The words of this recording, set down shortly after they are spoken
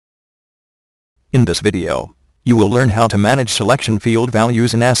In this video, you will learn how to manage selection field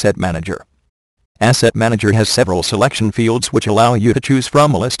values in Asset Manager. Asset Manager has several selection fields which allow you to choose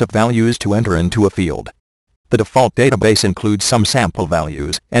from a list of values to enter into a field. The default database includes some sample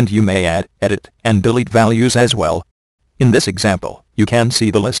values, and you may add, edit, and delete values as well. In this example, you can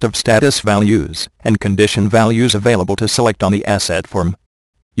see the list of status values and condition values available to select on the asset form.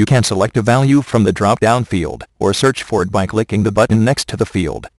 You can select a value from the drop-down field, or search for it by clicking the button next to the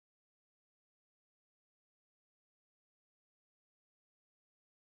field.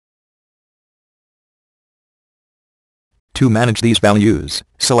 To manage these values,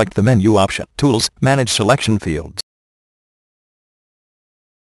 select the menu option, Tools, Manage Selection Fields.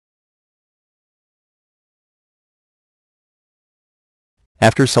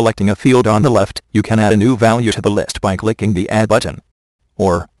 After selecting a field on the left, you can add a new value to the list by clicking the Add button.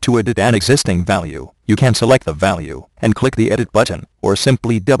 Or, to edit an existing value, you can select the value and click the Edit button, or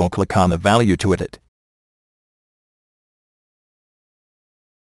simply double-click on the value to edit.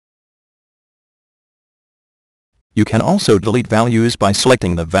 You can also delete values by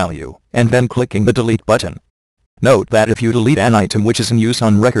selecting the value and then clicking the Delete button. Note that if you delete an item which is in use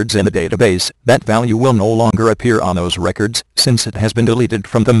on records in the database, that value will no longer appear on those records since it has been deleted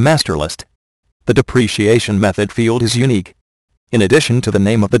from the master list. The depreciation method field is unique. In addition to the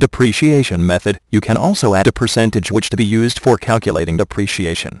name of the depreciation method, you can also add a percentage which to be used for calculating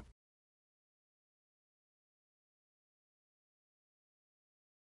depreciation.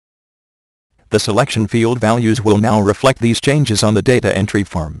 The selection field values will now reflect these changes on the data entry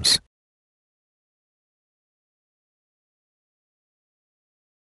forms.